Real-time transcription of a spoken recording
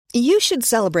You should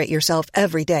celebrate yourself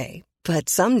every day, but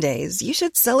some days you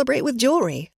should celebrate with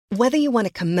jewelry. Whether you want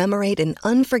to commemorate an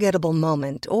unforgettable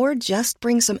moment or just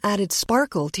bring some added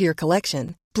sparkle to your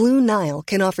collection, Blue Nile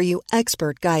can offer you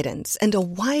expert guidance and a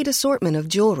wide assortment of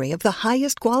jewelry of the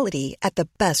highest quality at the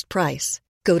best price.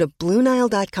 Go to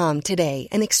BlueNile.com today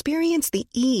and experience the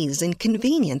ease and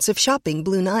convenience of shopping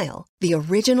Blue Nile, the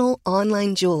original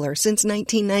online jeweler since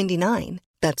 1999.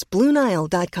 That's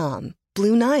BlueNile.com.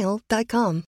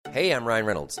 BlueNile.com. Hey, I'm Ryan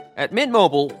Reynolds. At Mint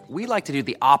Mobile, we like to do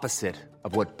the opposite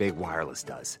of what Big Wireless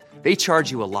does. They charge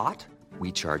you a lot,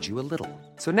 we charge you a little.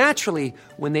 So naturally,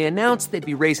 when they announced they'd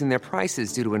be raising their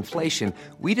prices due to inflation,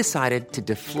 we decided to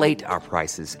deflate our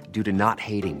prices due to not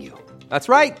hating you. That's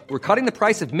right. We're cutting the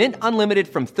price of Mint Unlimited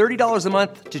from $30 a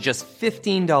month to just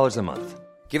 $15 a month.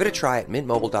 Give it a try at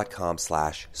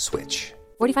mintmobile.com/switch.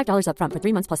 $45 up front for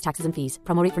 3 months plus taxes and fees.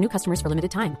 Promo rate for new customers for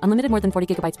limited time. Unlimited more than 40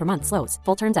 gigabytes per month. Slows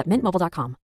full terms at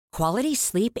mintmobile.com. Quality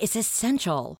sleep is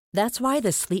essential. That's why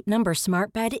the Sleep Number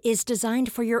Smart Bed is designed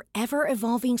for your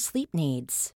ever-evolving sleep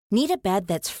needs. Need a bed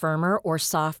that's firmer or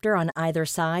softer on either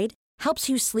side? Helps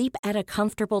you sleep at a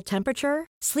comfortable temperature?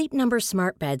 Sleep Number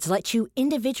Smart Beds let you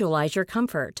individualize your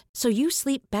comfort, so you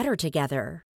sleep better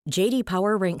together. J.D.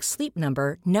 Power ranks Sleep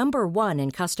Number number 1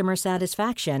 in customer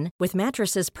satisfaction with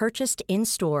mattresses purchased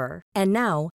in-store. And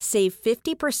now, save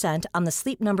 50% on the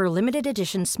Sleep Number Limited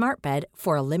Edition Smart Bed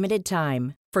for a limited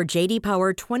time. For J.D.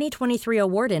 Power 2023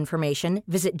 award information,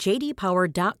 visit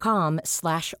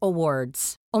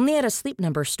jdpower.com/awards. Only at a Sleep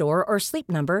Number store or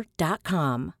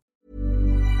sleepnumber.com.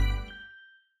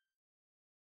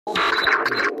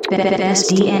 Best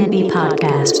DNB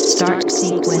podcast. Start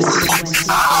sequence.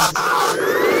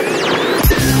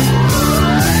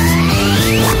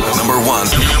 Number one.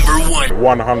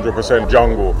 100%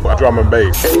 jungle, drum and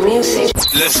bass.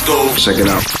 Let's go. Check it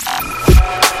out.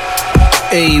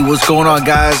 Hey, what's going on,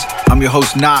 guys? I'm your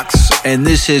host, Knox, and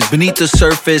this is Beneath the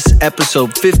Surface,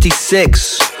 episode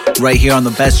 56, right here on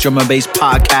the Best Drum and Bass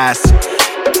podcast.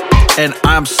 And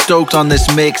I'm stoked on this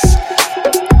mix.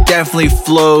 Definitely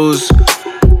flows,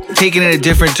 taking it in a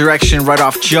different direction right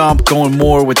off jump, going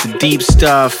more with the deep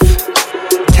stuff,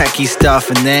 techie stuff,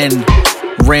 and then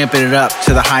ramping it up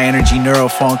to the high energy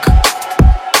neurofunk.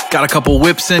 Got a couple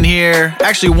whips in here,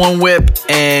 actually one whip,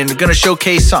 and gonna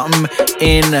showcase something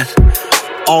in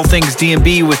All Things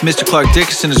D&B with Mr. Clark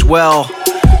Dickerson as well.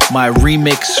 My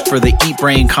remix for the Eat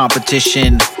Brain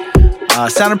competition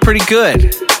sounded pretty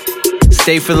good.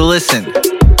 Stay for the listen.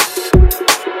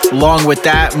 Along with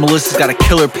that, Melissa's got a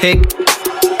killer pick.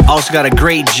 Also got a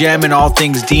great gem in All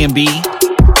Things D&B.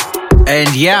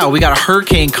 And yeah, we got a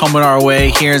hurricane coming our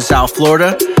way here in South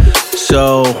Florida.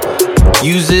 So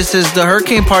use this as the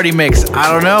hurricane party mix.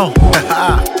 I don't know.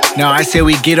 Now I say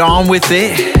we get on with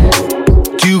it.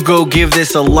 Do go give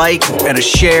this a like and a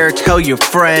share. Tell your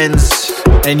friends.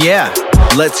 And yeah,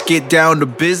 let's get down to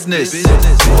business.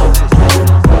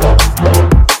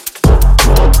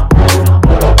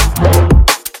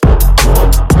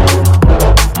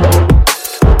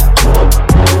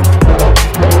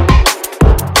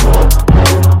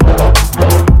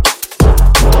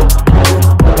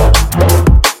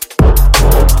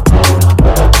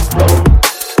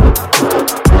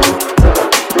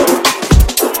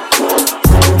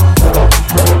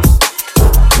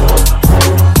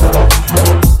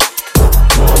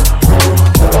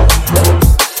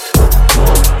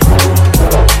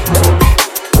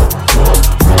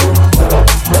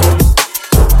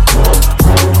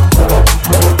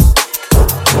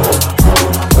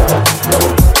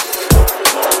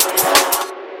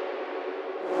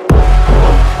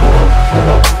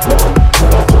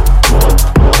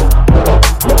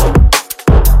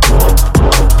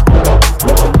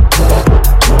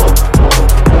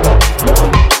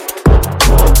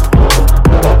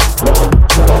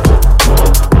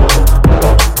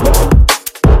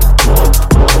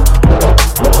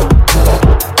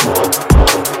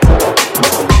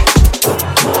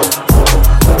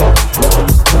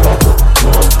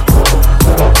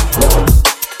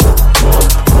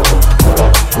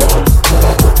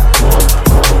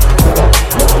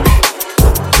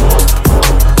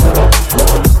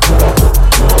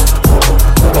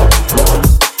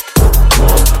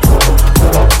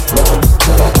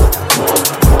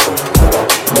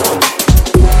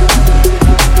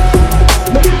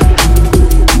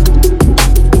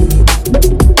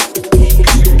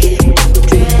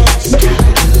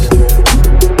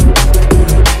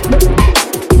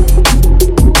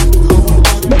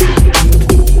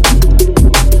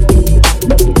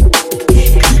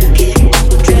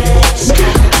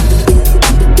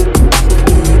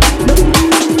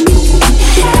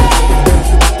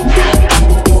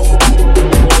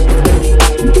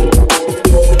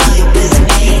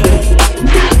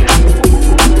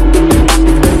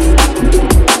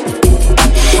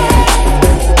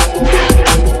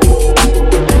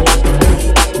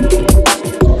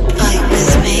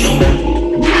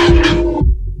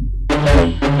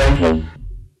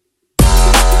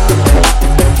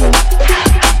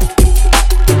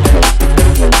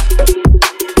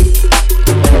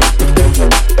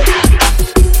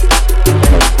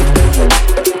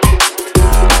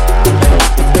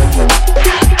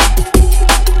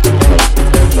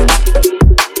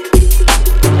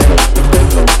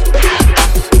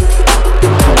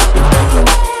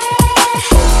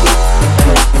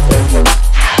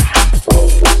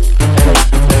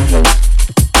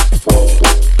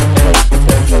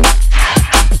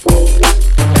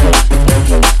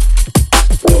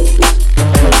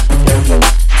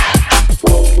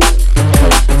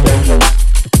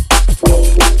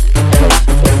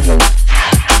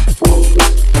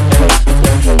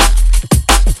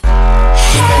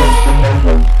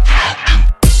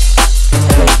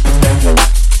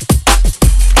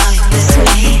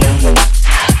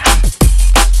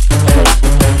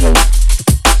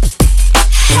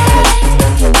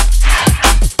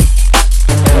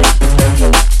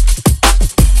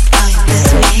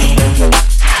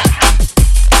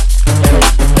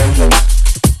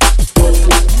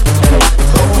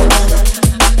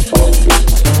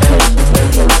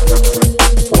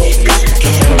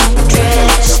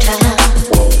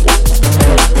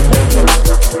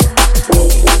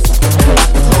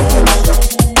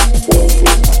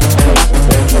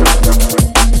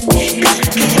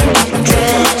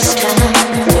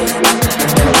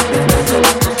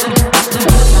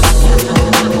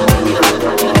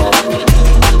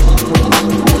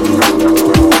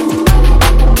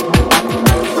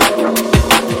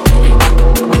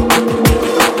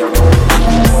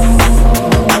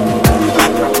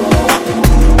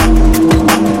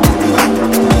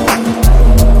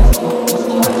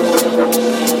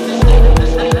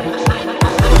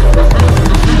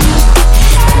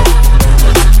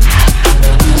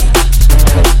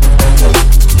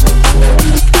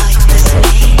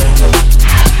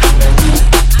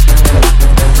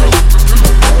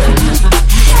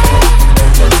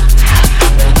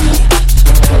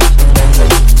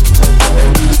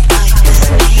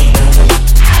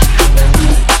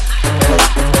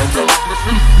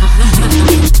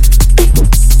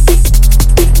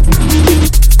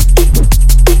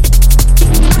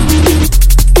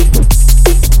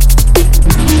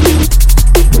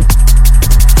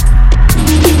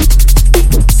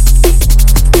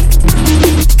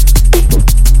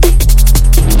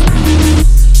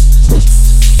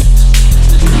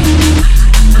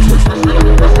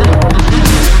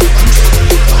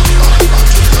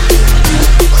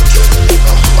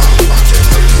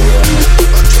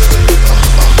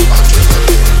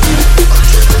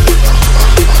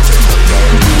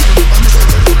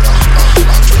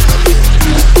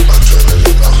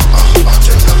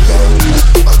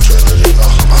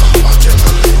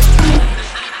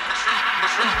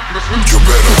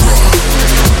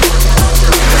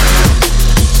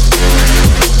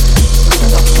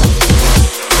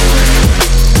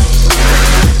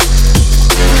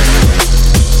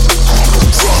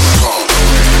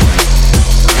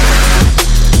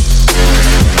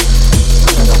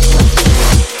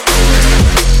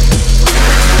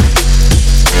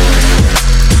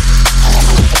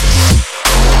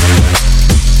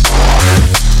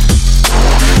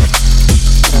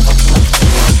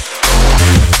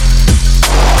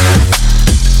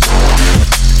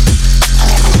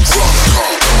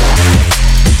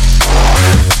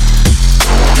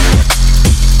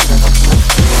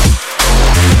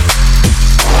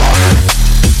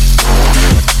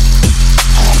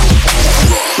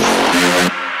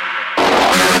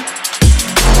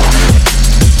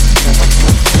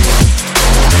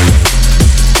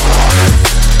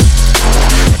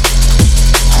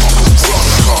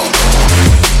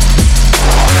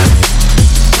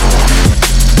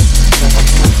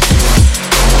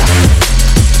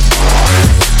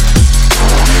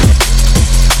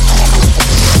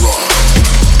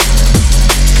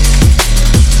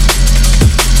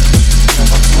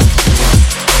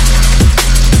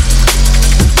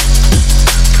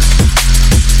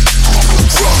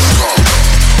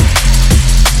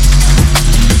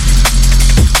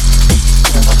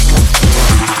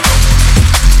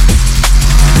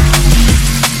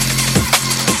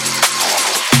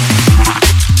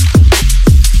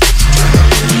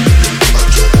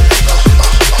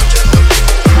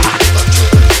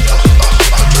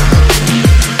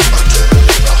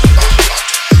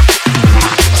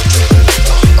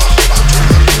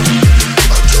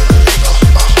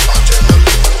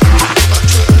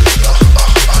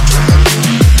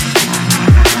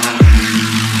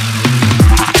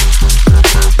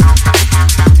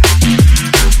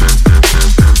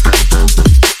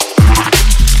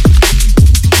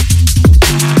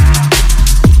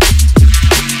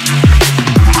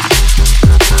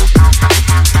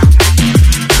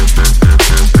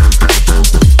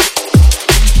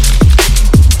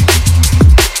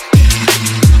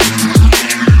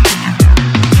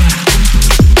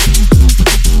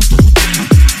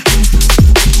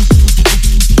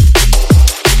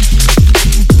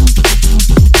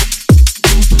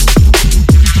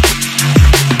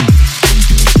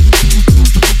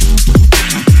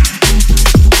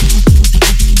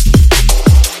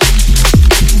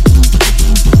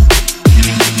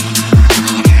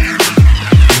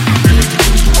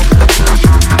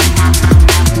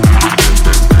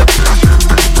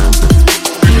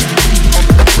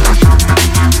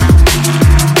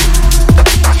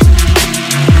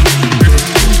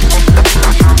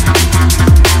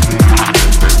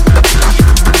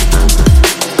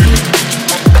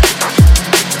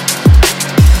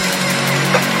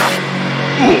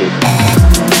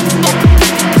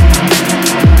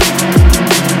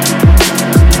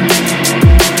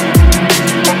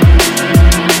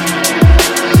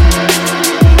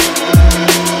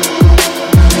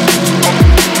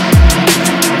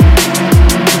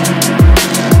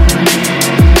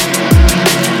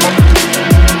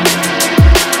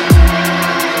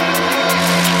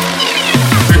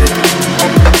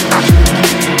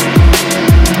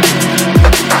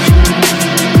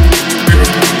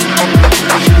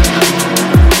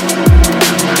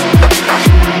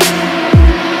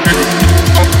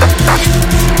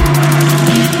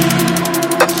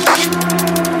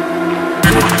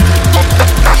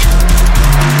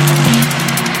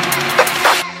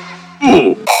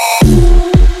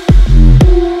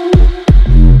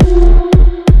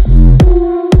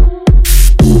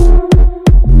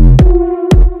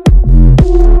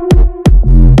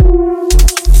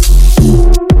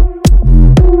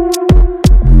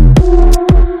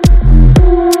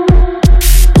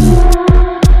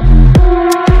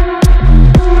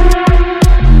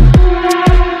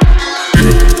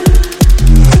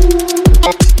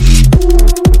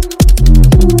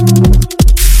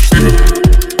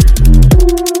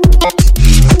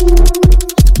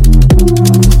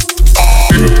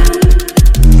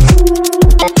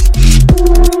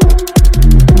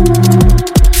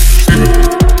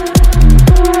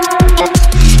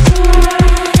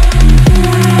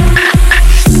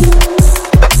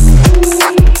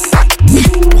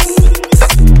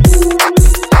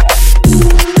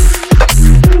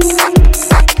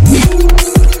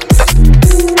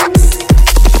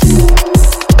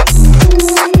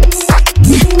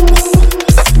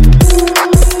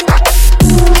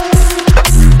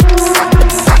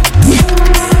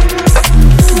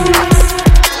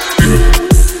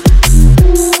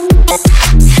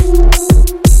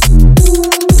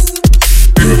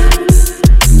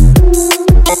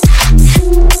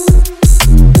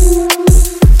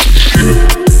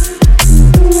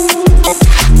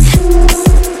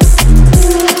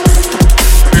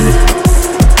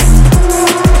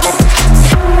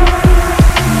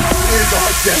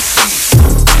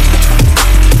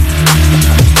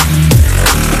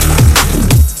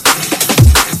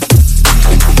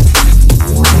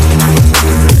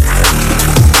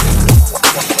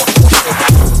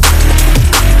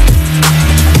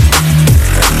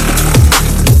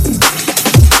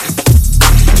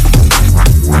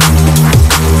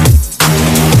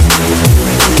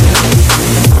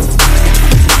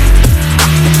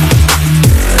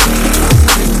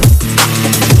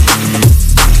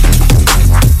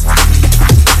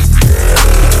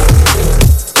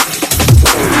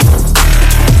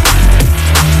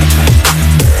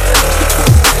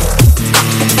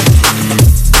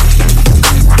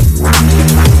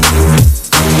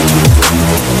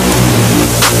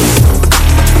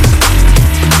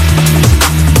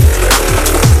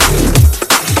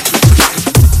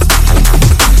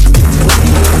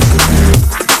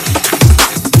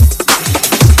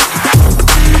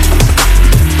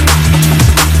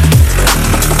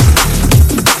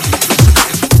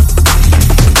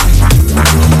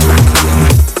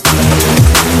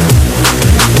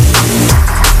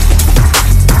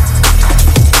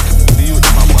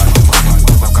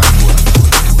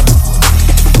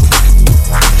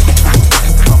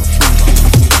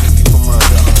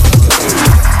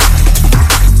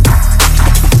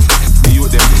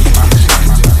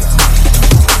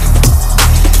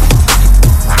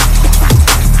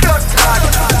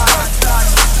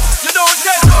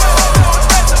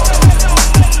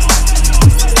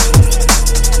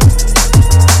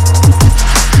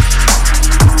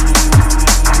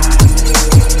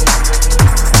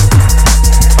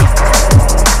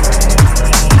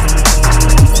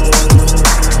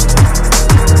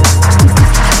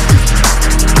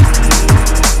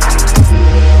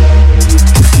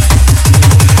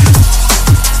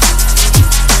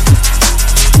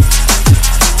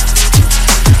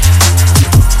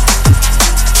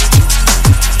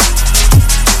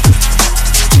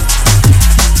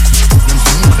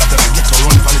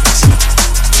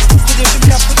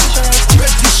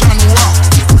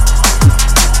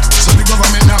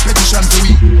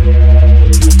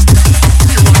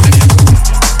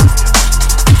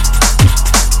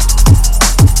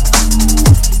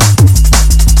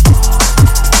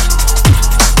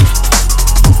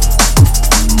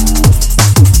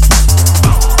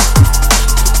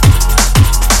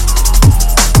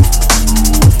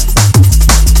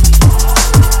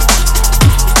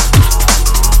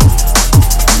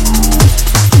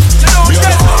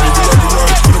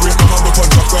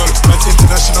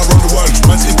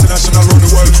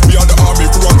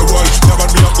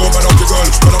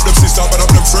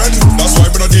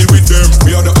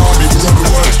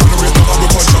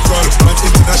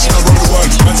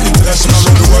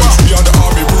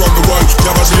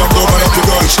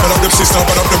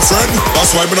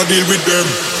 me not deal with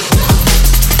them.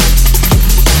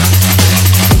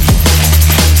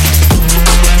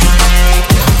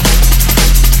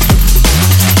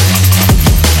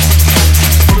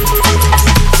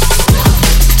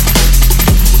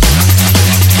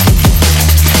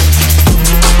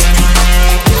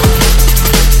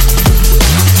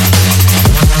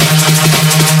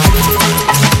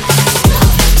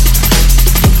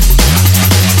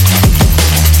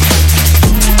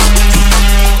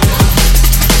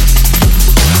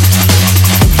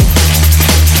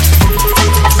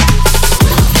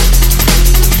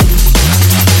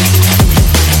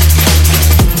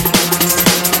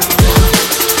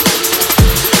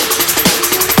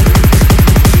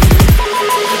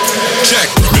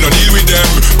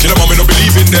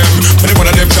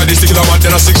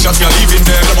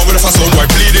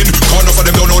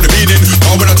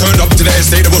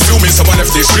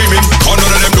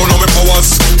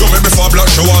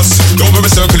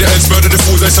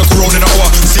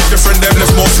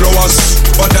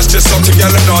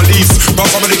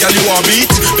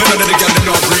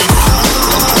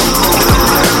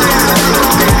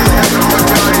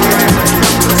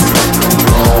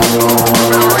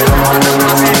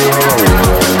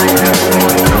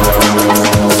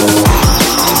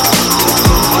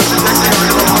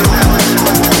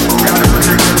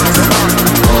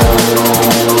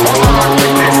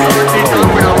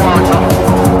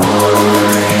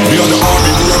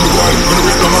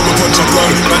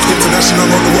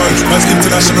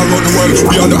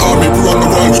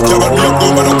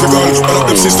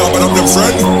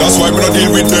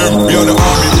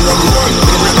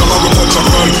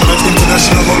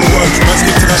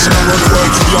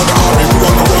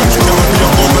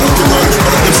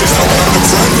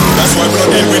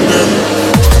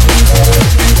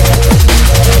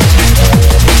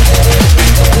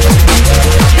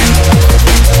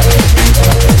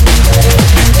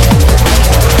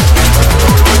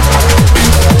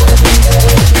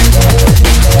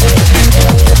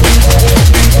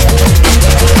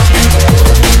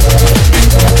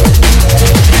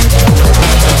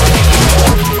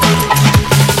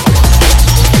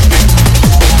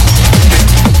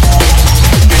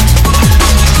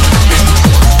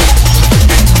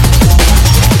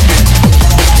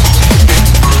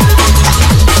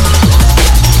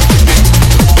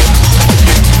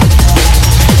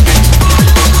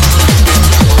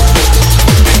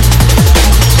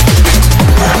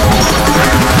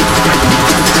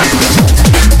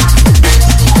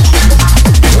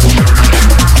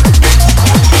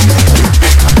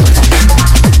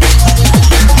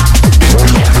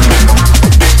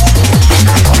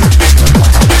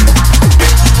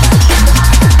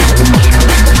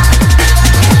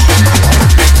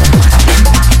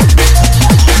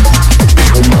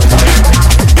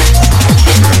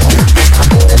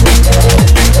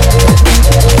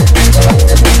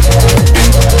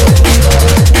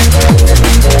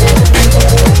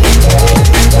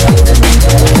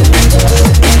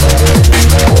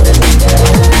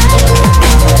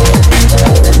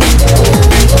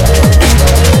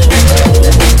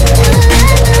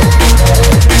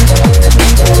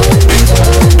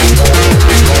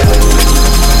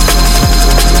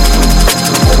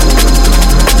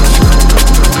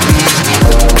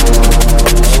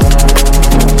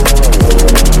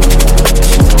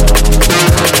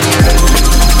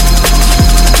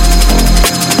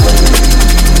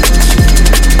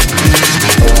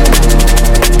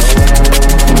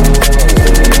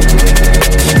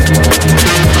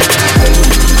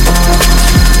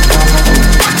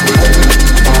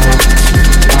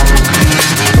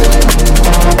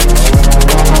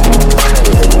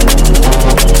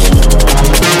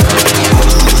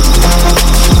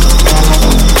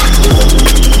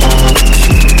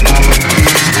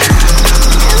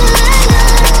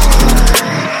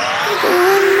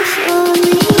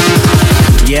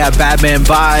 Badman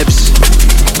vibes.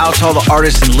 Out to all the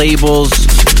artists and labels.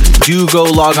 Do go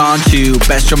log on to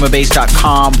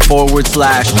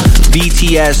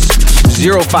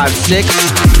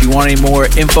bestdrumandbass.com/BTS056 if you want any more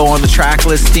info on the track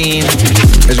listing,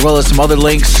 as well as some other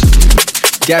links.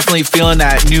 Definitely feeling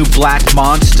that new Black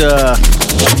Monster,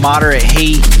 Moderate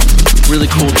Hate. Really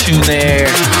cool tune there.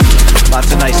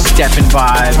 Lots of nice stepping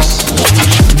vibes.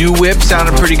 New Whip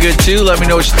sounded pretty good too. Let me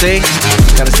know what you think.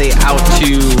 Gotta say out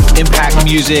to Impact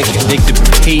Music, Addictive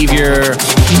Behavior,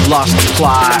 Lost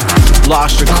Plot,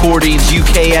 Lost Recordings,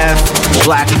 UKF,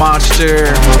 Black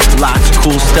Monster. Lots of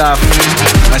cool stuff.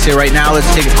 I say right now,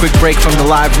 let's take a quick break from the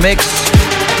live mix.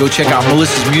 Go check out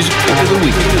Melissa's music pick of the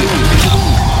week.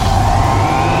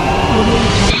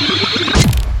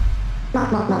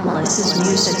 Melissa's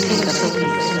music pick of the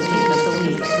week.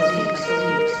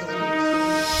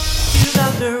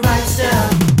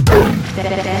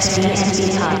 best DNB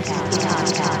podcast.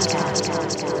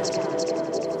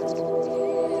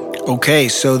 Okay,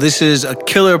 so this is a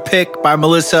killer pick by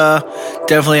Melissa.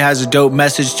 Definitely has a dope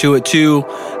message to it too.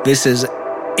 This is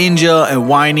Inja and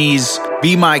Winey's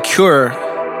Be My Cure,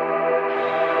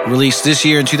 released this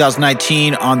year in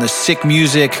 2019 on the Sick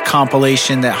Music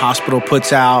compilation that Hospital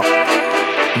puts out.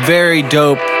 Very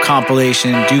dope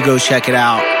compilation. Do go check it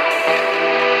out.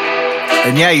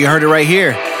 And yeah, you heard it right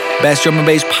here. Best Drum and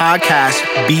Bass Podcast,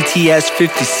 BTS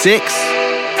 56.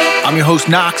 I'm your host,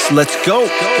 Knox. Let's go.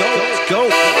 Go.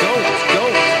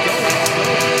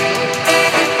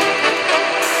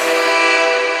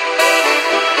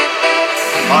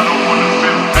 I don't wanna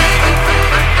feel pain.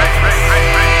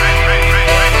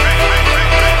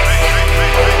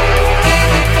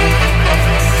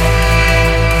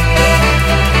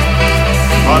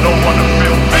 I don't wanna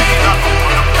feel pain. I don't wanna feel upset.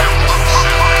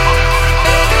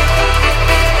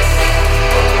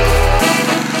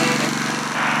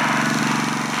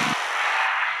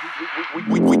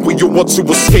 You want to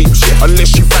escape shit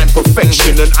unless you find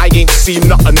perfection, and I ain't seen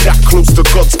nothing that close to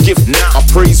God's gift. I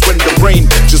praise when the rain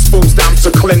just falls down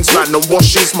to cleanse man and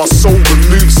washes my soul,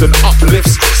 removes and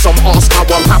uplifts. Some ask how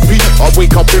I'm happy. I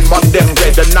wake up in my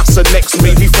deathbed and that's the next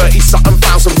maybe 30-something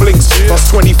thousand blinks plus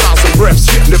 20,000 breaths,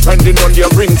 depending on your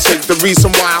intake. The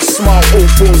reason why I smile all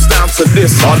falls down to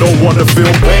this. I don't wanna feel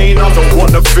pain, I don't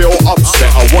wanna feel upset.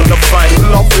 I wanna find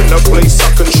love in a place I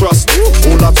can trust.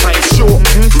 All our time's short,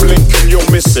 blink and you'll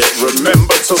miss it.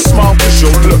 Remember to smile cause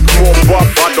you'll look more buff.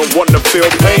 I don't wanna feel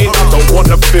pain, I don't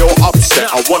wanna feel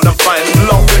upset. I wanna find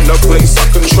love in a place I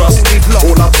can trust.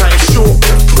 All our time's short,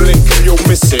 blink and you'll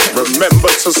miss it. Remember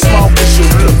to smile cause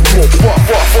you'll look more buff.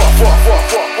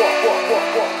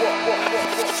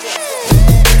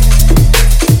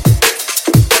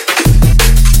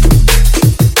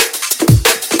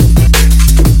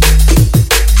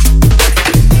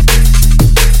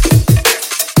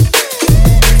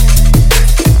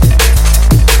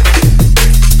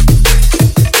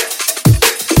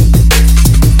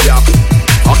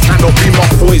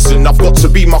 I've got to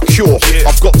be my cure,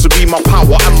 I've got to be my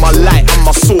power and my light and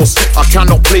my source. I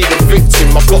cannot play the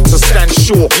victim, I've got to stand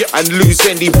sure and lose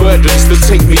any burdens that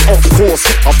take me off course.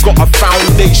 I've got a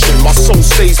foundation, my soul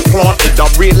stays planted. I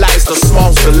realise the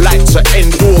smile's the light to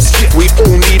endorse. We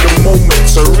all need a moment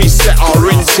to reset our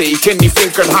intake.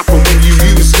 Anything can happen when you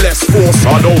use less force.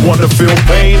 I don't wanna feel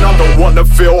pain, I don't wanna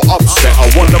feel upset. I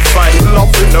wanna find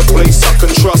love in a place I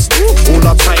can trust. All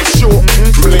our time's short,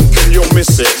 blink and you'll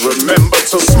miss it. Remember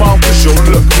to smile cause you'll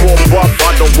look more buff.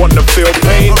 I don't wanna feel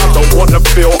pain, I don't wanna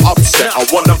feel upset. I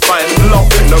wanna find love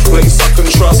in a place I can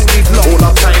trust. All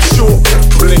our time's short,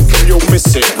 blink and you'll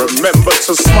miss it. Remember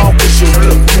to smile cause you'll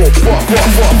look more buff.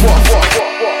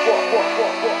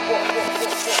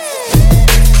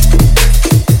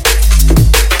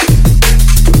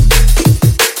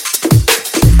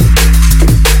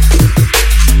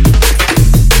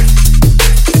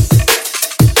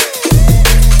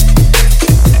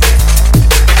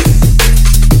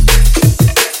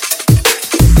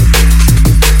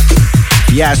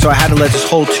 Yeah, so I had to let this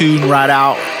whole tune ride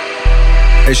out.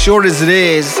 As short as it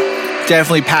is,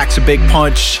 definitely packs a big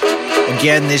punch.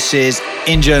 Again, this is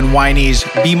Inja and Winey's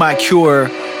Be My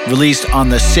Cure, released on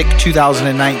the Sick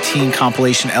 2019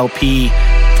 compilation LP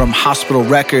from Hospital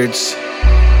Records.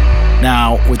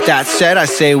 Now, with that said, I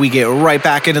say we get right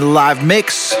back into the live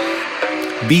mix.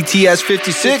 BTS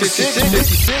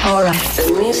 56. All right,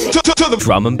 the music.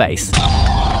 Drum and bass.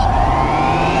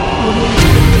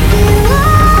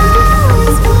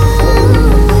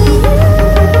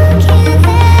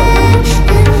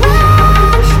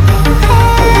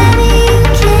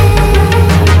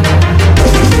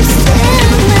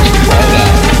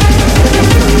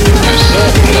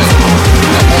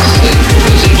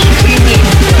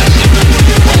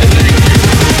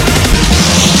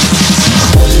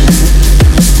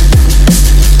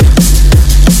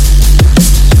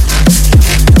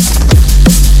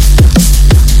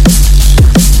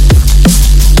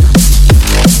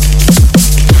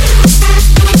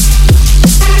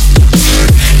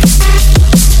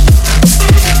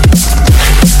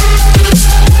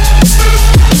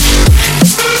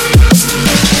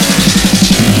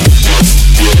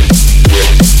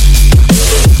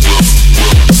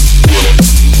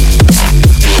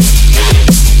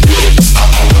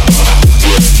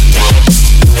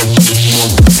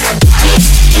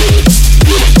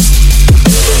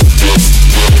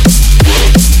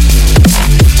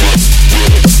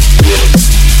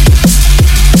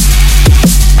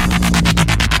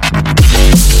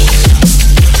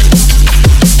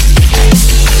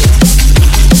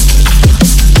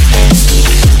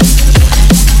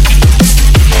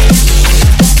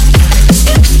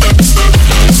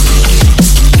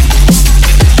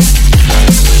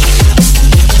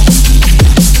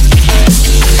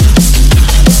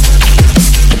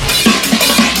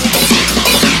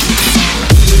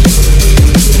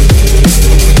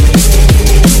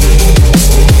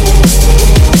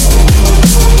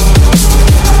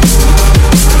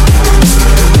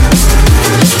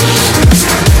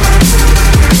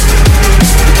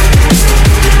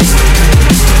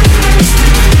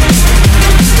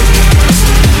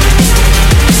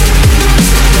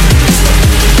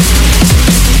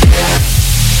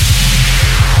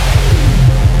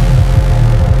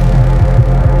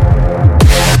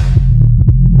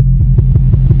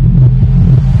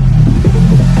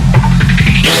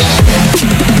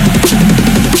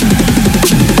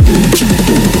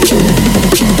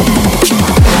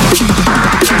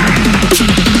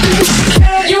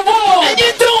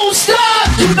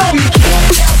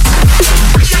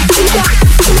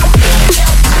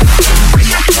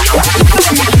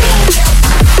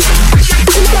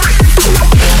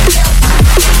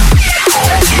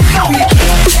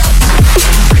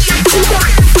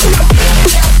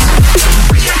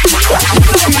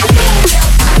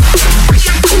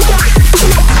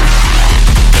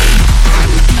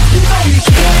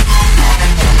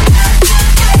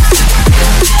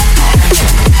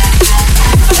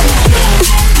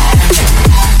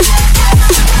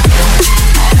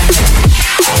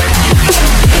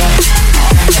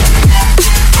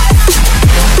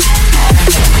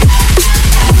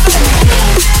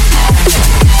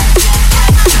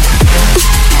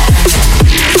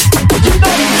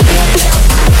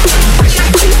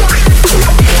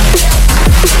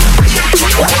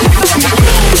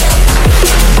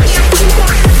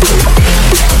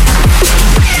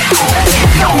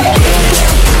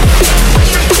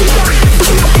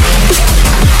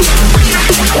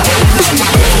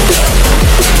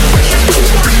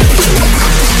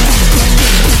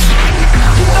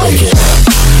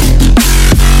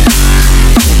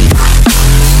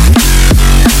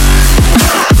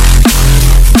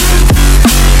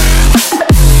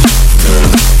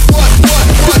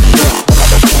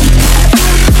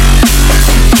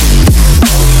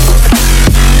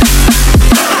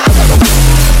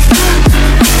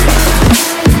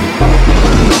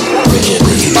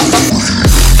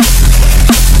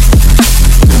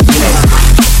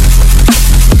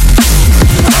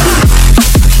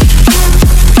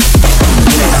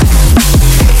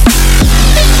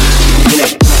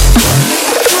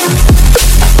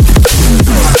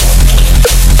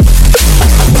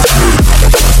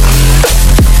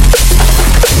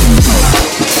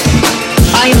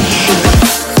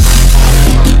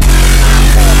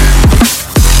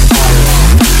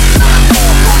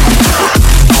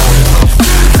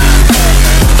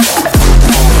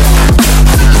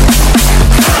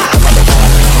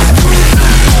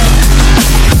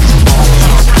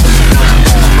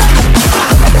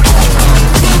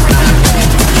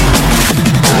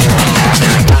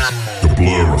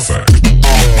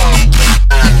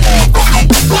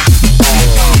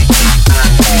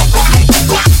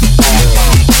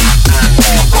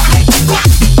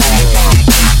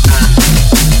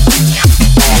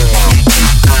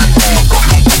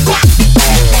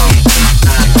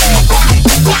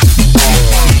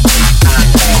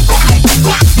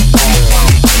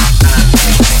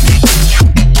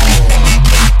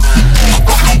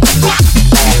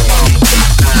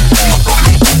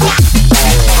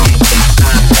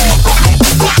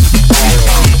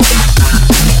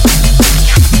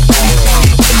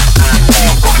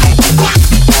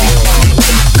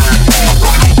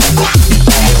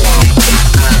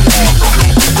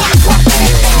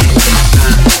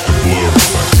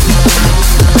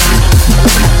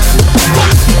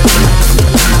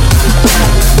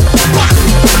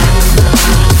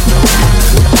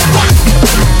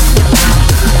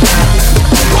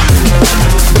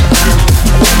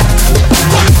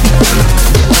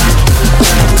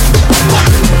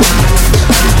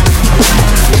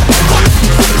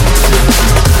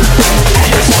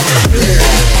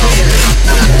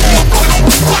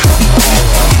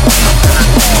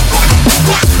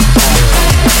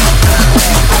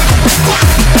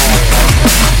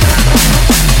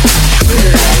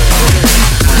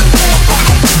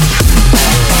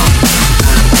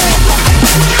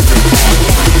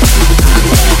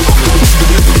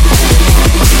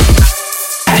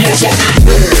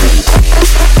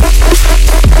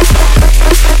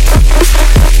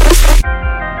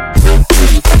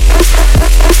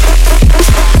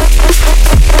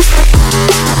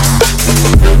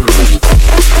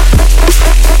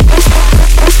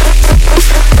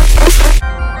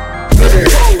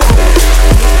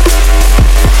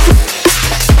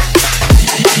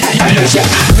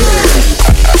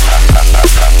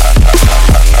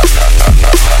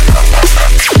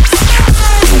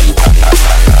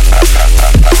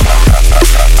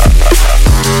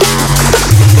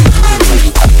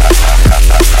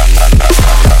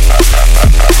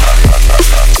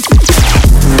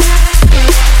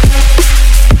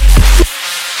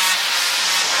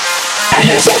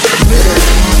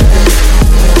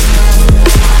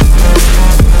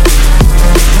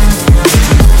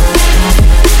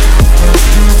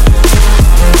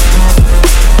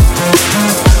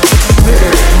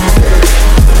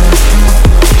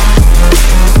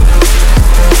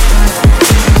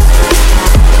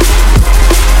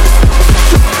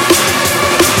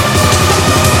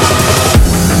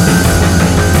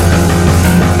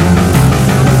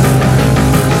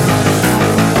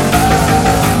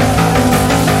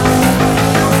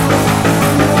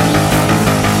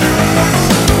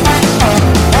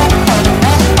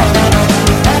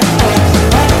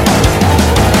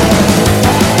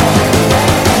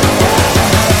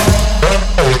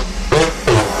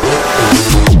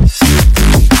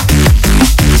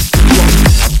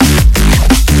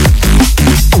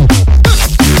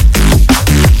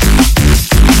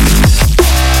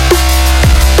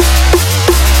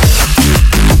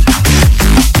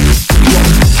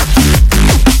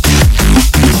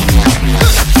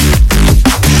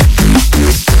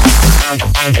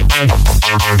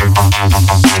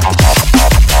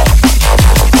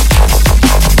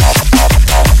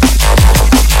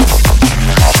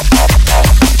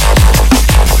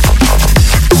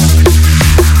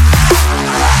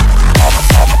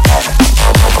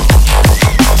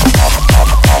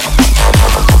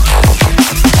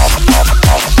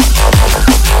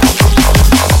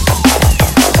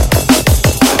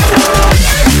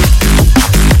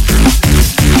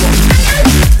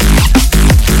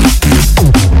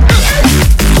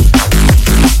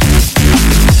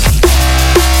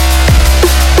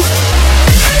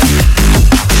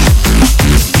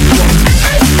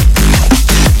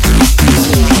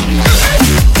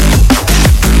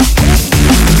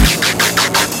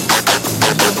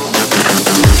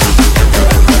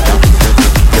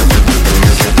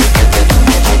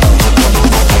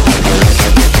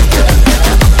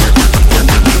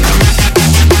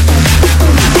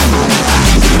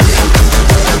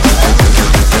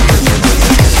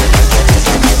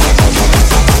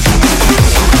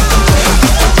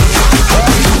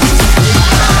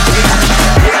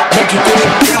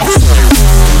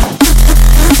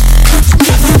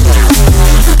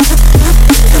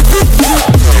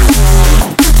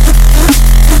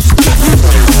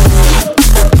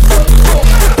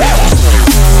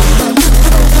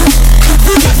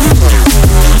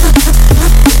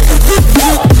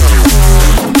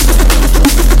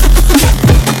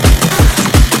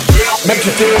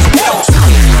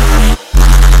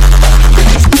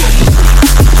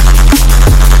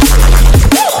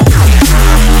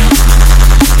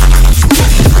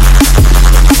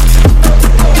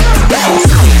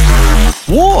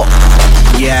 Whoa!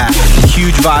 Yeah,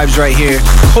 huge vibes right here.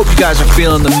 Hope you guys are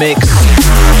feeling the mix.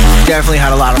 Definitely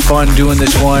had a lot of fun doing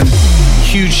this one.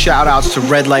 Huge shout outs to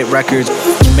Red Light Records,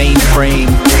 Mainframe,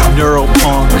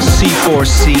 Neuropunk,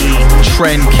 C4C,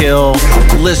 Trendkill,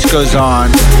 list goes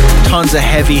on. Tons of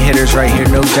heavy hitters right here,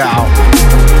 no doubt.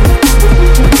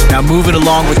 Now moving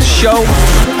along with the show,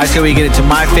 I say we get into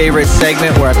my favorite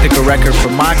segment where I pick a record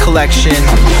from my collection,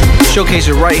 showcase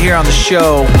it right here on the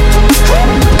show,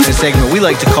 in a segment we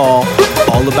like to call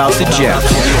All About the Gems.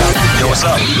 Yo, what's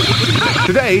up?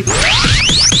 Today,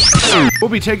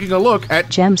 we'll be taking a look at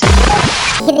Gems.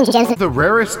 the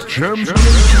rarest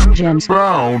gems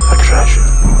found.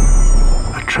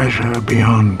 A treasure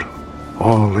beyond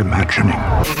all imagining.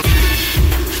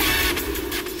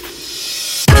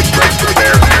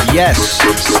 Yes,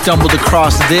 stumbled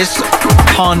across this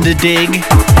Honda Dig.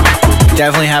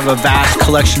 Definitely have a vast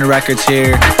collection of records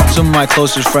here. Some of my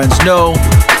closest friends know.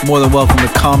 More than welcome to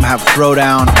come have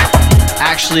throwdown.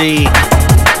 Actually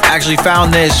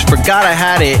found this, forgot I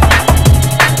had it.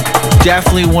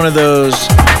 Definitely one of those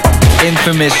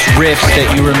infamous riffs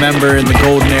that you remember in the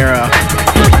golden era.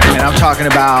 And I'm talking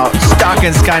about Stock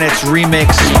and Skynet's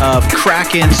remix of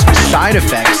Kraken's Side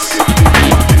Effects.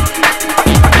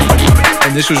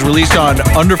 And this was released on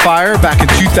Under Fire back in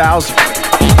 2000.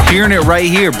 Hearing it right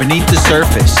here, beneath the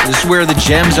surface. This is where the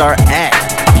gems are at.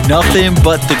 Nothing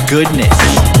but the goodness.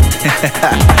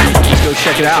 Let's go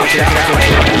check it out.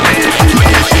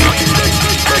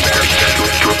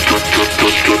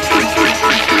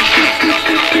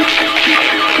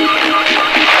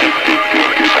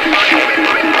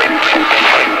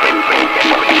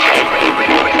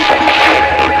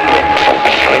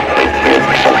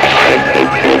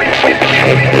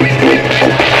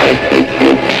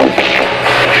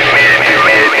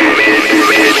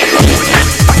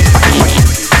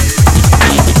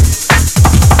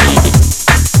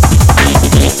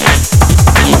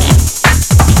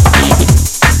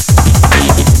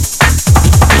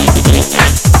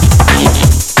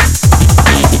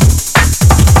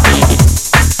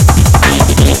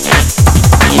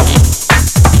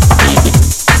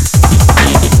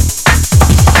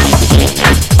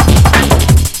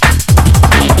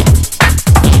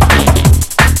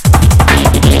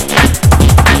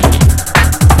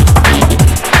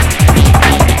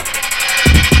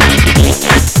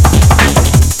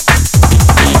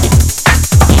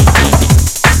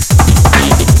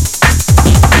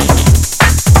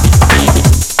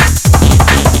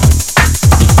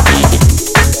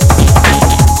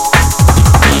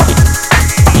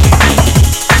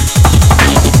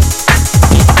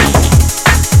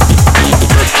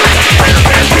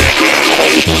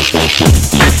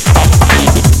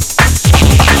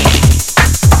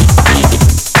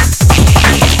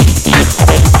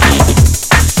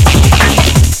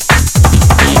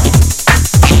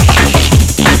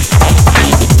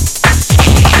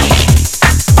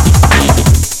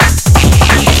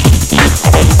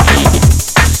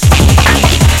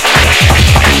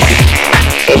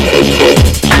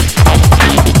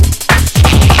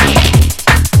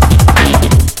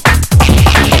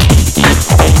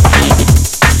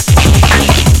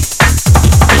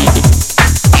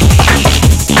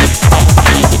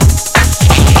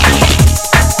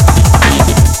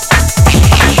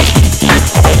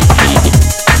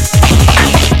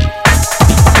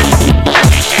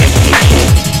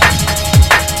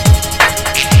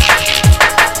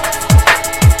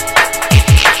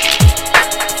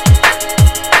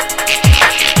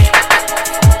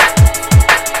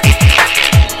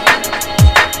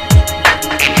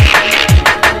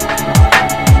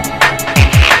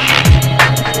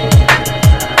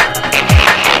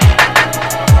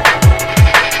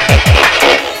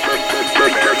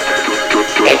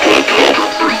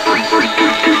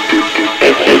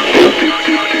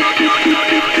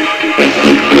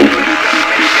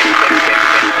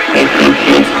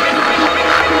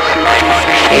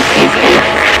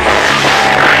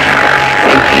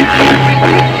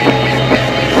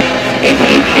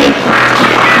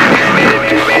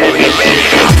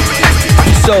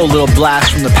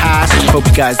 blast from the past. Hope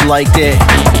you guys liked it.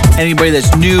 Anybody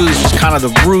that's new, this is kind of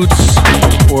the roots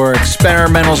or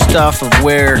experimental stuff of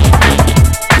where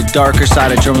the darker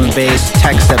side of drum and bass,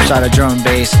 tech step side of drum and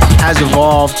bass has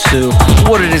evolved to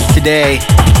what it is today.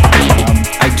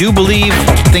 I do believe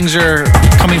things are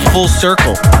coming full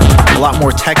circle. A lot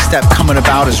more tech step coming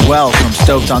about as well, so I'm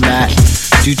stoked on that.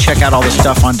 Do check out all the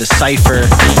stuff on Decipher.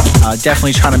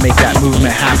 Definitely trying to make that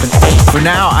movement happen. For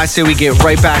now, I say we get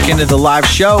right back into the live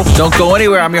show. Don't go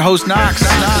anywhere. I'm your host, Knox.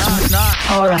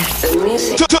 All right, the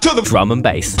music. To the drum and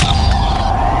bass.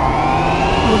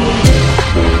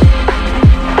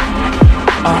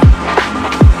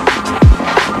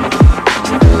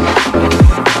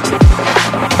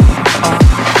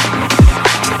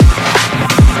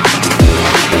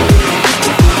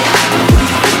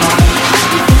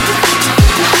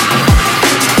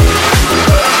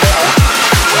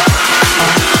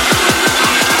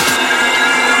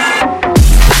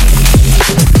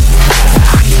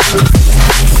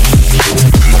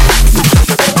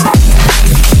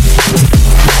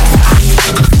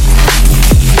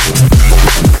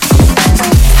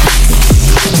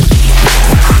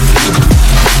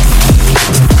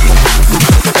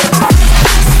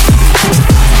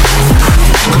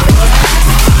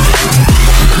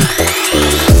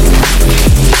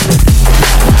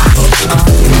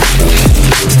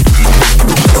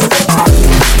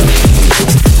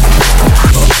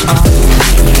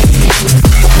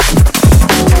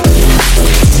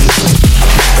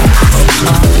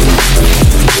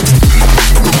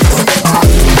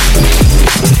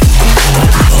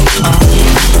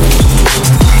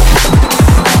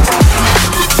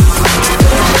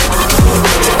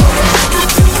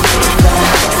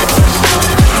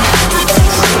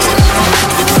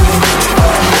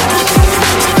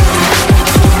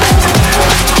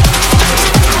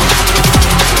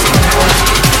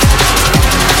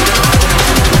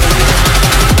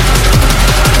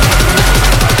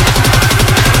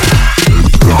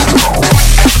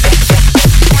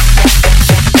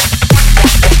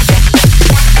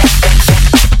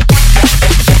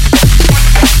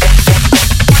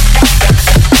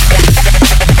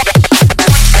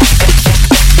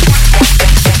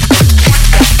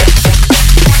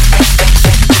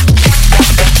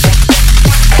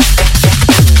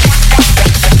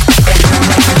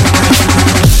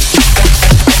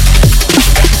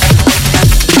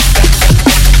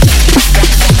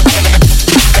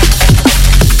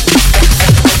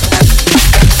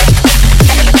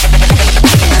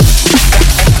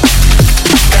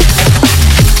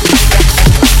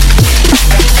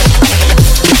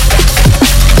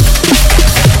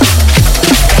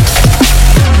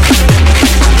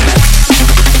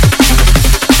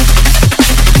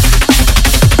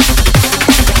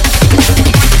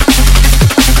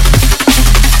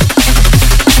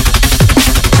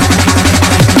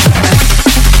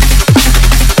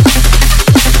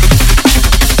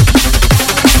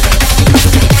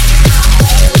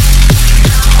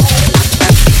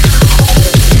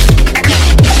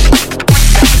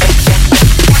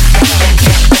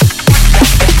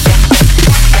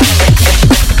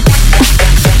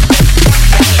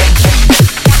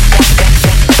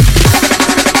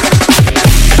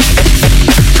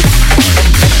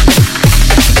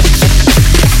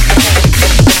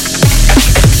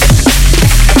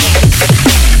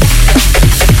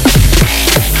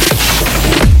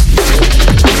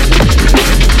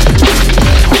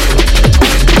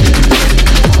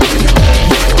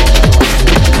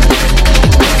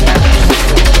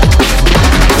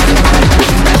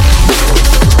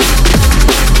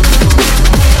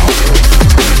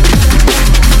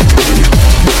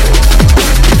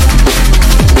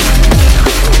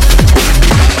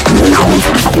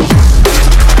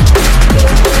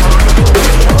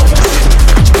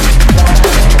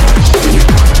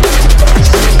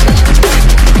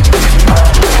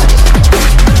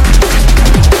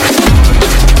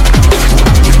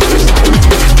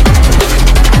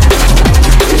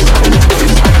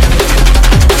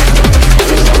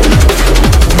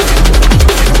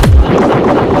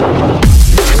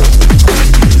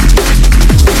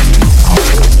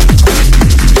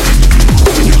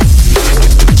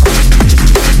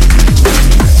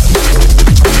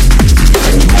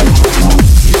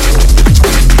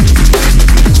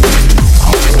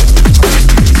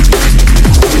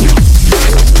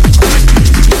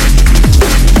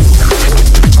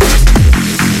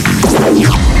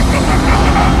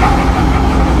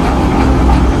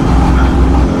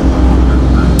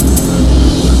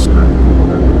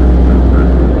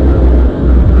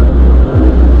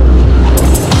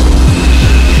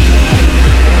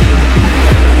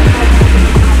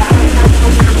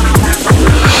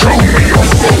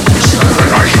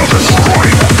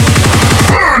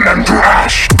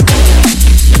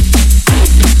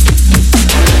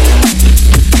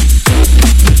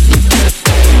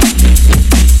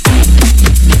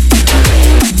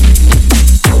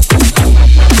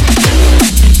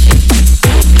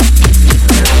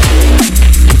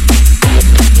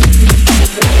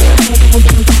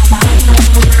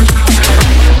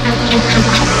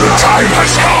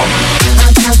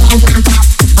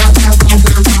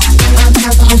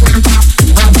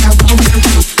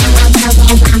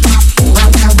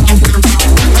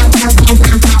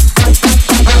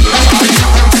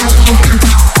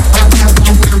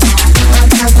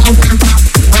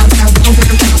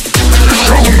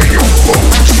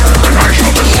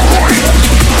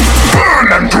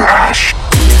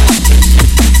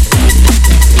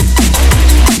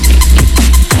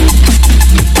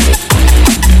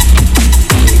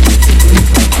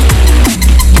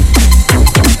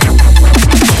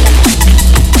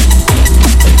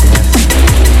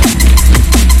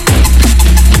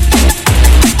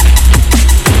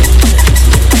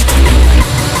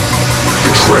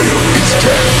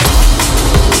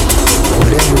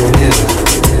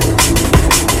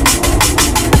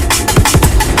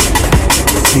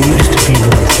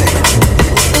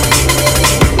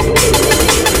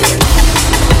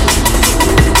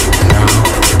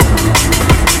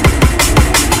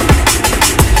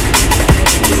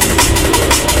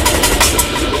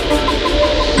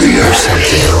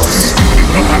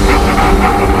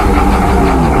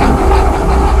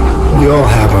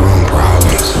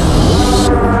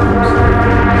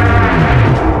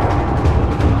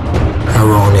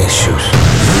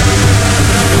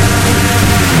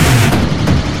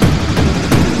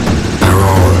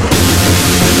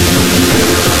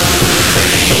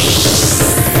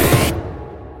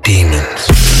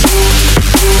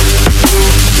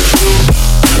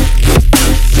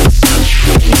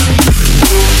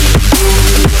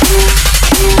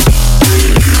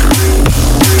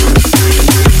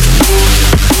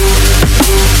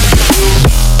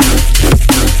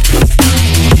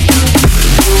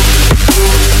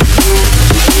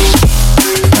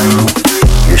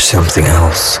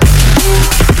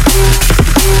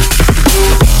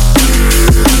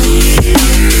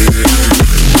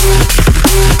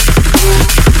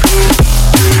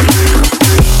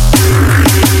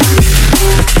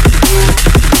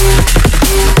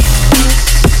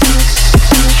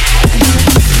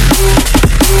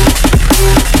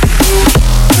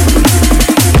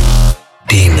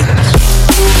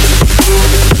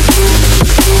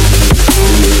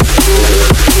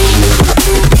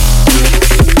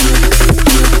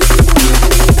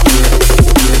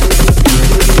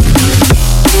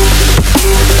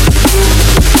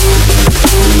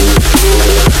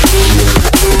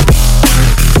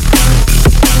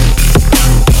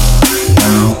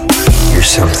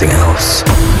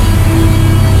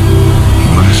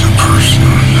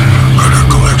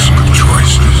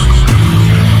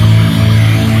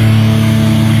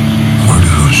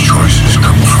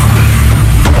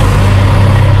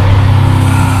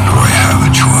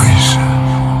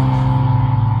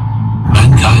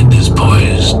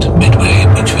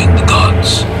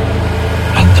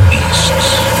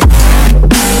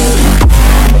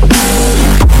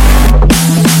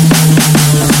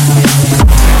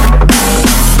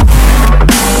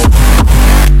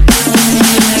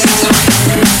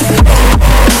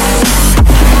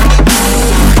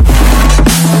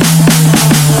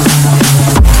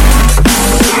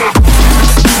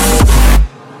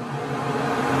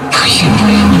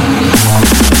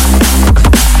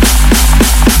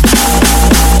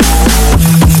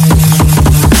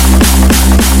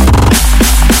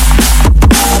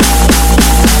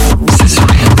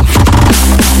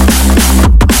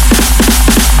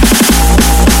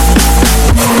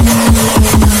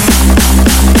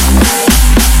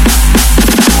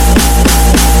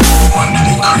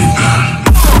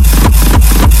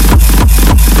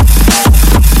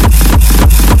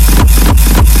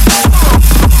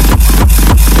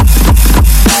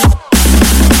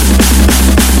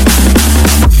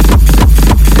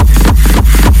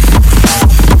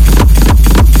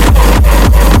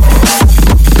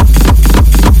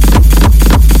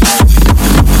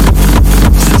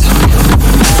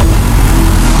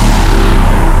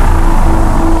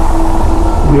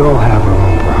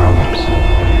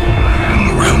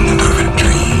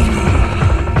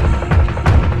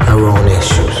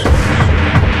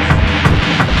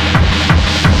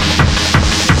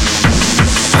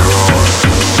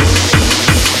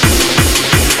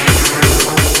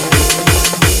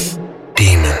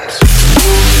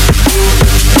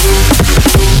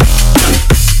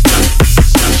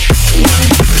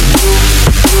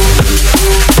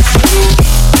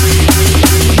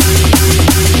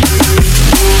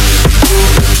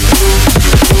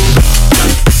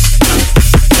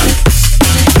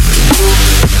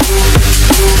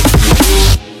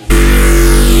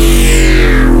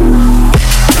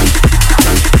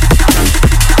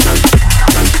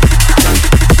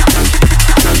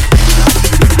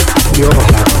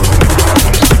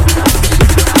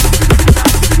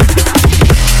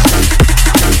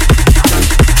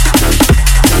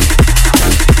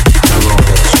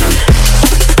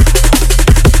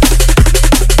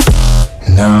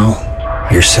 Now,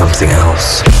 you're something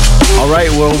else. All right,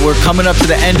 well, we're coming up to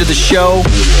the end of the show.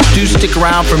 Do stick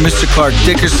around for Mr. Clark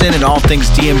Dickerson and all things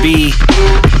DMB.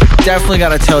 Definitely got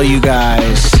to tell you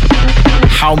guys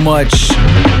how much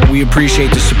we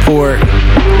appreciate the support.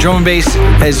 Drum and bass,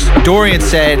 as Dorian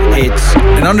said, it's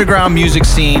an underground music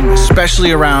scene,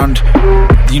 especially around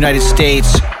the United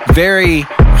States. Very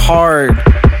hard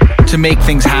to make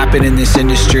things happen in this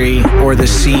industry or the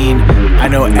scene. I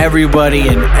know everybody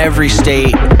in every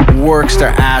state works their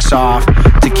ass off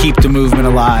to keep the movement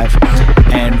alive.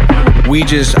 And we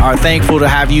just are thankful to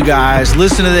have you guys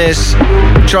listen to this,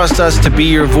 trust us to be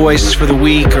your voice for the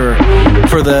week or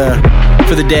for the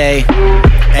day,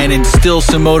 and instill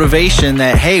some motivation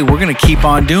that, hey, we're going to keep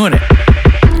on doing it.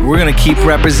 We're going to keep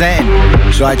representing.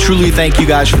 So I truly thank you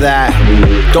guys for that.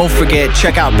 Don't forget,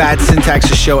 check out Bad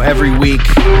Syntax's show every week.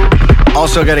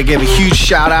 Also got to give a huge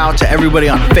shout out to everybody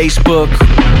on Facebook.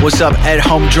 What's up, Ed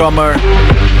Home Drummer?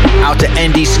 Out to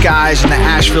ND Skies and the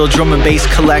Asheville Drum and Bass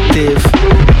Collective.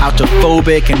 Out to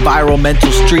Phobic and Viral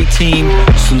Mental Street Team.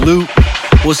 Salute.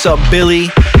 What's up, Billy?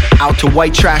 Out to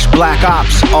White Trash Black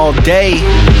Ops all day.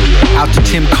 Out to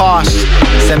Tim Cost.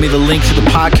 Send me the link to the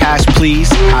podcast,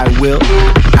 please. I will.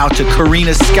 Out to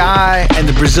Karina Sky and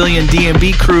the Brazilian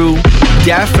DMB crew.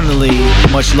 Definitely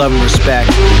much love and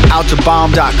respect. Out to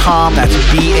Balm.com. That's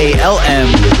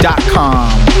BALM.com.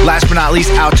 Last but not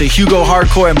least, out to Hugo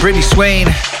Hardcore and Brittany Swain.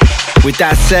 With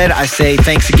that said, I say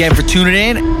thanks again for tuning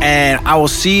in, and I will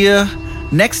see you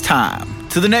next time.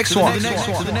 To the next one.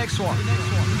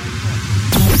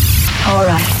 All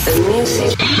right, the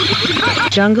music.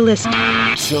 Junglist.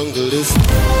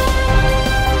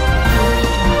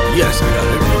 Yes, I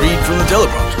gotta read from the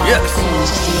teleprompter. Yes.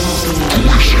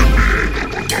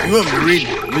 You want me to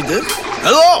read this?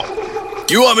 Hello!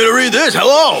 You want me to read this?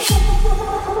 Hello!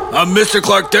 I'm Mr.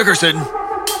 Clark Dickerson,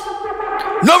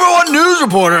 #1 news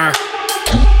reporter,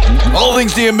 all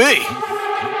things DMB.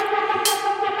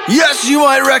 Yes, you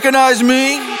might recognize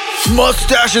me.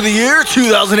 Mustache of the Year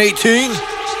 2018.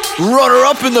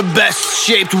 Runner-up in the Best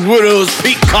Shaped Widow's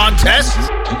Peak Contest.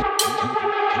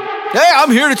 Hey,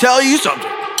 I'm here to tell you something.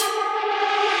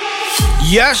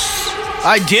 Yes,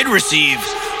 I did receive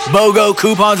BOGO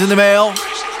coupons in the mail.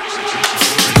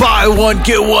 Buy one,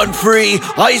 get one free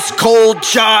ice-cold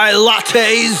chai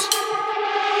lattes.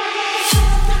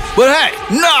 But hey,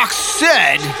 Knox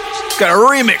said, got a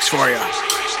remix for you.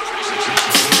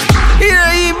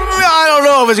 I don't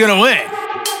know if it's going to win.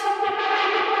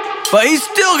 But he's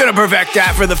still going to perfect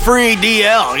that for the free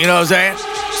DL, you know what I'm saying?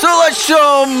 So let's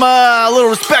show him a little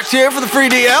respect here for the free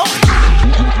DL.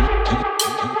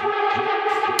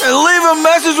 And leave a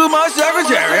message with my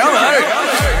secretary. I'm out of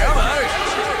here.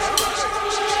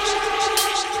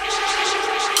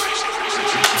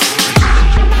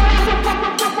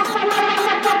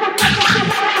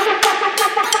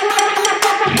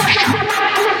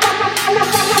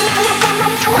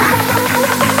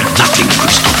 Nothing could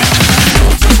stop it.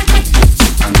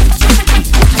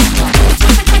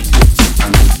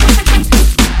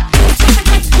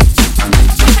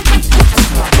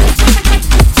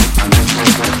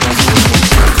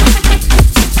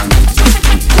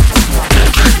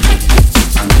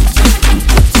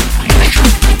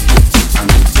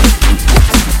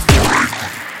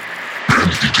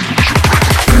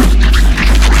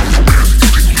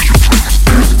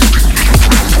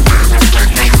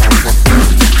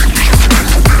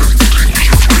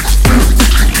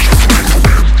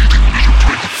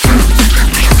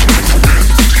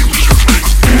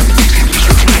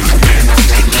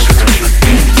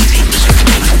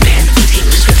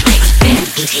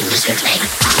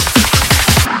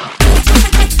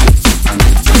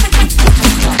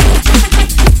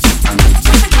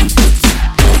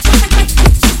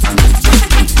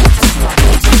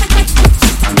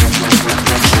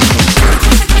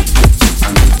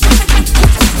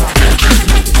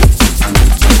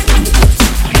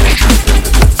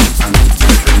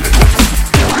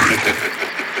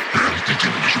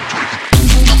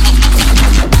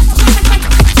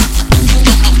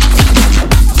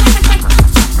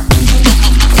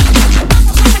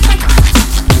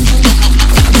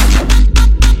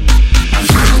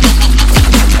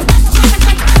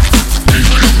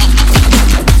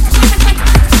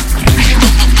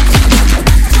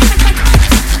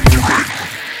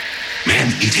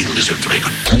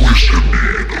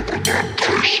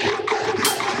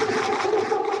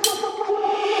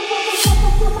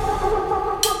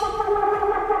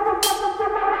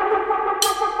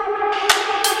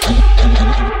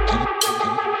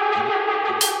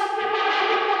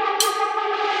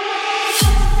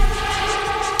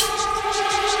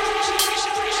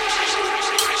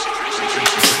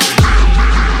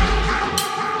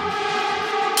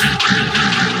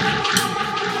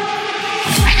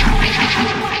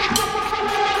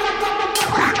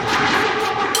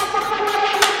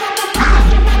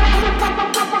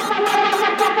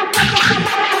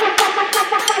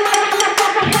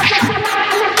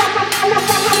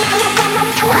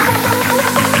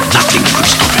 Nothing could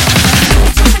stop it.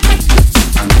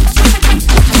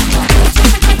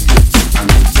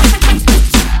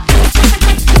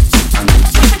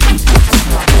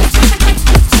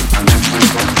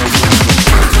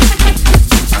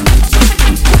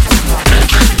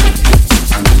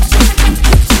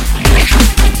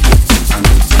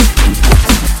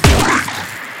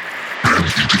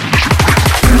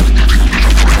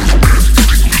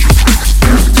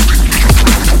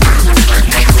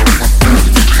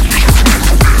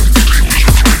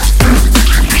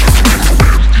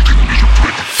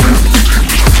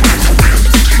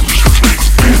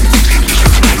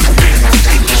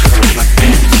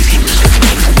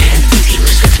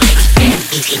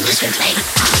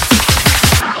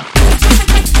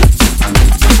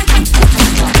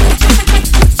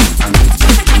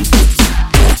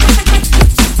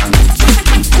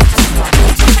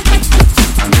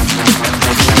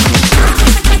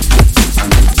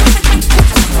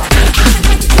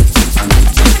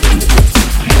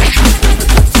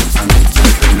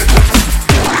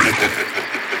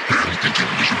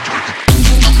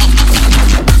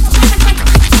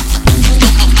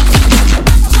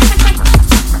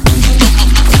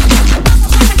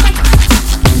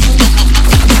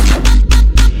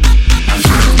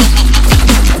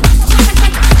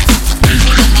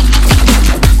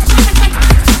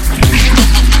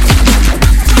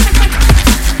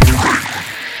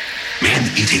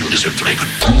 Man-eating lizard dragon.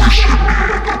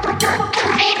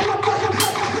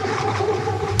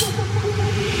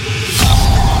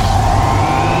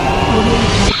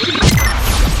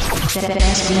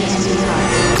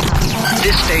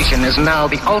 This station is now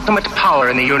the ultimate power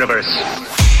in the universe.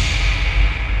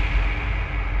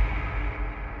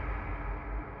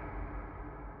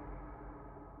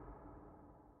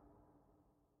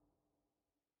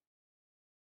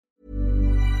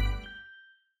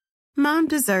 Mom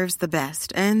deserves the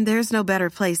best, and there's no better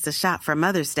place to shop for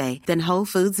Mother's Day than Whole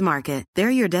Foods Market. They're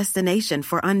your destination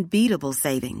for unbeatable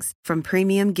savings, from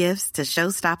premium gifts to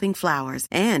show-stopping flowers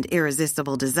and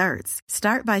irresistible desserts.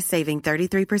 Start by saving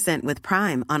 33% with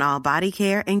Prime on all body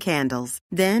care and candles.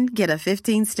 Then get a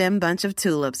 15-stem bunch of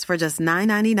tulips for just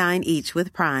 $9.99 each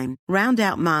with Prime. Round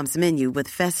out Mom's menu with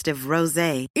festive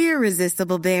rosé,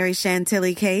 irresistible berry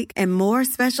chantilly cake, and more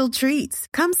special treats.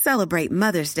 Come celebrate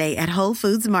Mother's Day at Whole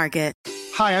Foods Market.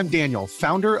 Hi, I'm Daniel,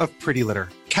 founder of Pretty Litter.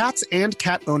 Cats and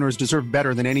cat owners deserve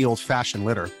better than any old-fashioned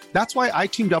litter. That's why I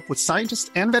teamed up with scientists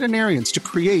and veterinarians to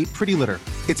create Pretty Litter.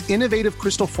 Its innovative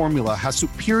crystal formula has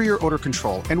superior odor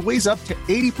control and weighs up to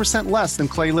 80% less than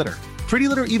clay litter. Pretty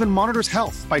Litter even monitors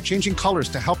health by changing colors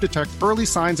to help detect early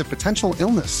signs of potential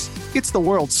illness. It's the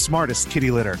world's smartest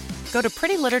kitty litter. Go to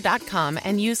prettylitter.com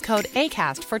and use code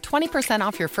ACAST for 20%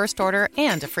 off your first order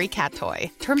and a free cat toy.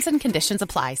 Terms and conditions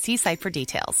apply. See site for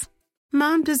details.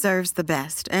 Mom deserves the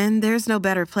best, and there's no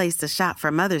better place to shop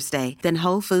for Mother's Day than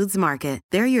Whole Foods Market.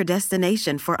 They're your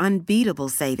destination for unbeatable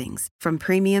savings, from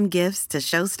premium gifts to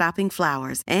show-stopping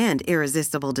flowers and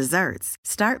irresistible desserts.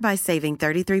 Start by saving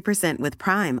 33% with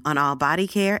Prime on all body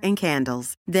care and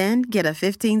candles. Then get a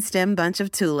 15-stem bunch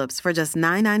of tulips for just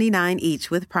 $9.99 each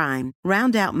with Prime.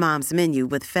 Round out Mom's menu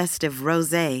with festive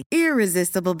rosé,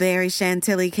 irresistible berry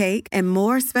chantilly cake, and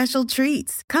more special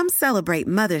treats. Come celebrate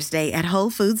Mother's Day at Whole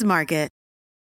Foods Market.